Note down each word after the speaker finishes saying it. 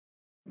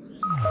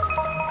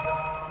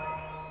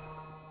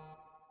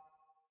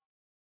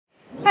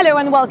Hello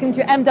and welcome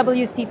to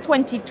MWC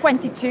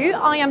 2022.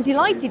 I am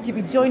delighted to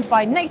be joined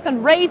by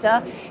Nathan Rader.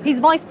 He's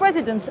Vice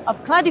President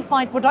of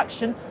Cloudified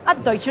Production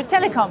at Deutsche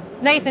Telekom.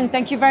 Nathan,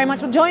 thank you very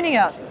much for joining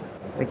us.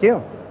 Thank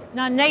you.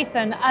 Now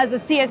Nathan, as a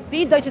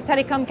CSP, Deutsche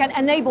Telekom can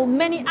enable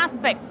many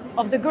aspects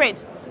of the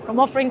grid, from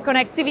offering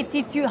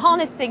connectivity to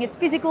harnessing its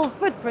physical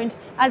footprint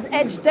as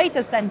edge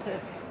data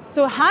centers.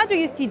 So how do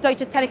you see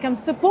Deutsche Telekom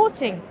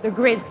supporting the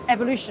grid's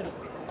evolution?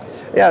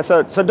 Yeah,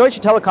 so Deutsche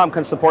Telekom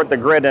can support the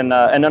grid in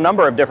a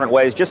number of different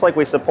ways, just like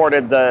we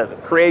supported the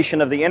creation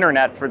of the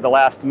internet for the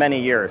last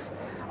many years.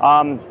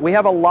 We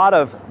have a lot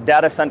of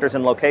data centers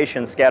and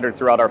locations scattered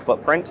throughout our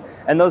footprint,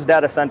 and those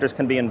data centers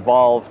can be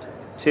involved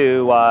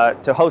to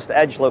host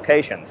edge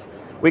locations.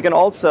 We can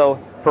also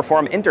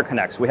perform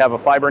interconnects. We have a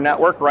fiber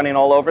network running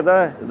all over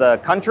the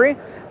country,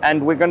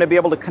 and we're going to be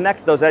able to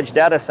connect those edge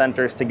data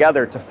centers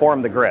together to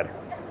form the grid.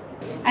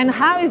 And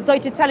how is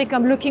Deutsche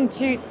Telekom looking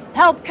to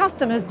help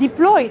customers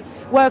deploy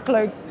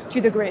workloads to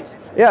the grid?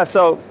 Yeah,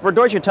 so for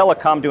Deutsche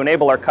Telekom to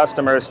enable our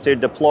customers to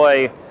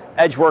deploy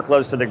edge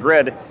workloads to the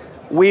grid,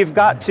 we've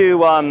got to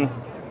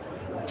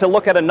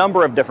look at a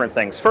number of different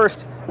things.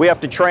 First, we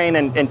have to train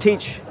and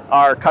teach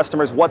our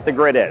customers what the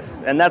grid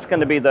is, and that's going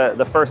to be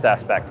the first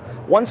aspect.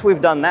 Once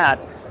we've done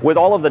that, with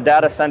all of the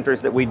data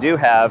centers that we do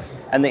have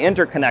and the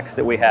interconnects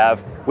that we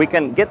have, we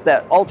can get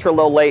that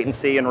ultra-low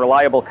latency and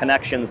reliable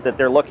connections that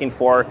they're looking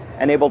for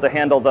and able to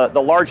handle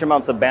the large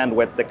amounts of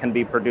bandwidth that can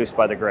be produced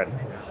by the grid.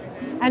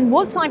 And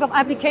what type of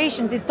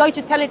applications is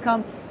Deutsche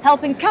Telekom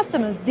helping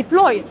customers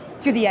deploy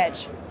to the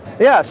edge?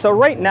 Yeah, so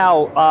right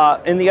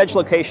now, in the edge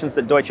locations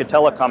that Deutsche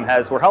Telekom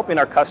has, we're helping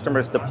our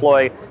customers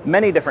deploy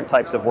many different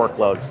types of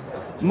workloads.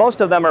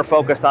 Most of them are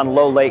focused on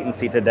low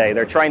latency today.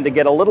 They're trying to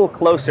get a little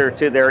closer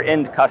to their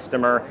end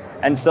customer,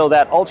 and so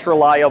that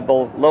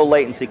ultra-reliable, low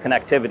latency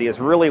connectivity is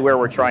really where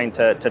we're trying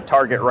to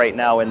target right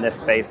now in this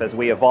space as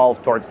we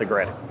evolve towards the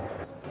grid.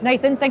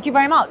 Nathan, thank you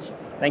very much.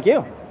 Thank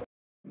you.